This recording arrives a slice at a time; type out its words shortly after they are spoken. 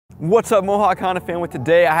What's up, Mohawk Honda fan? With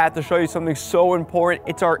today, I have to show you something so important.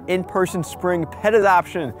 It's our in-person spring pet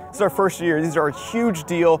adoption. This is our first year. These are a huge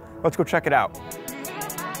deal. Let's go check it out.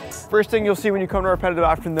 First thing you'll see when you come to our pet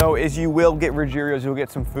adoption though is you will get Rogerios, you'll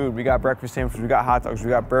get some food. We got breakfast sandwiches, we got hot dogs,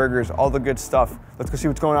 we got burgers, all the good stuff. Let's go see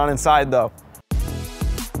what's going on inside though.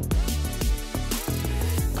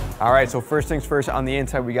 All right, so first things first, on the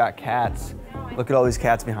inside we got cats. Look at all these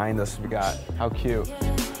cats behind us we got. How cute.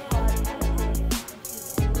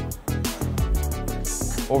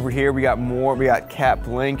 Over here we got more, we got cat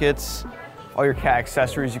blankets, all your cat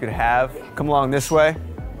accessories you could have. Come along this way,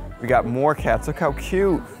 we got more cats. Look how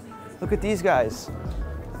cute. Look at these guys.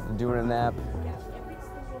 They're doing a nap.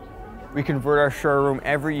 We convert our showroom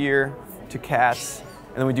every year to cats,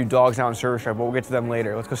 and then we do dogs now in service drive, but we'll get to them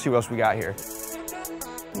later. Let's go see what else we got here.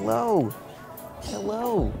 Hello.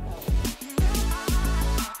 Hello.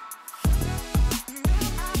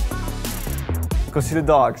 Go see the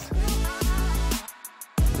dogs.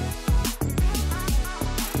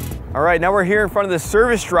 All right, now we're here in front of the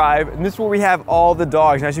service drive, and this is where we have all the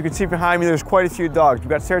dogs. And as you can see behind me, there's quite a few dogs. We've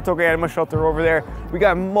got Saratoga Animal Shelter over there. We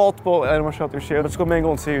got multiple animal shelters here. Let's go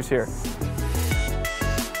mingle and see who's here.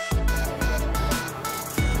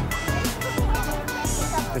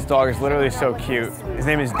 This dog is literally so cute. His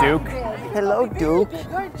name is Duke. Hello, Duke.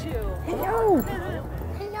 Hello.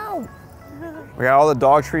 Hello. We got all the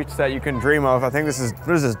dog treats that you can dream of. I think this is,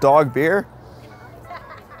 what is this, dog beer?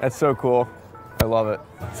 That's so cool. I love it.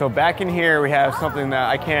 So back in here, we have something that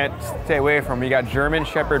I can't stay away from. We got German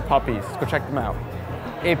Shepherd puppies. Let's go check them out.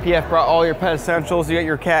 APF brought all your pet essentials. You get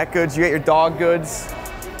your cat goods, you get your dog goods.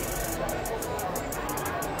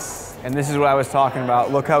 And this is what I was talking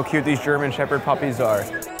about. Look how cute these German Shepherd puppies are.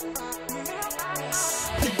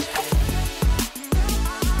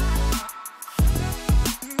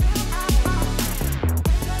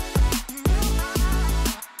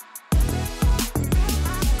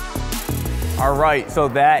 All right, so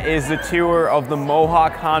that is the tour of the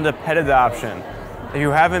Mohawk Honda pet adoption. If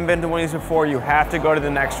you haven't been to one of these before, you have to go to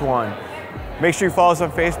the next one. Make sure you follow us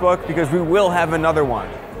on Facebook because we will have another one.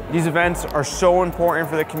 These events are so important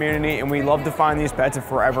for the community and we love to find these pets a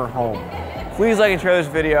forever home. Please like and share this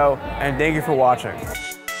video and thank you for watching.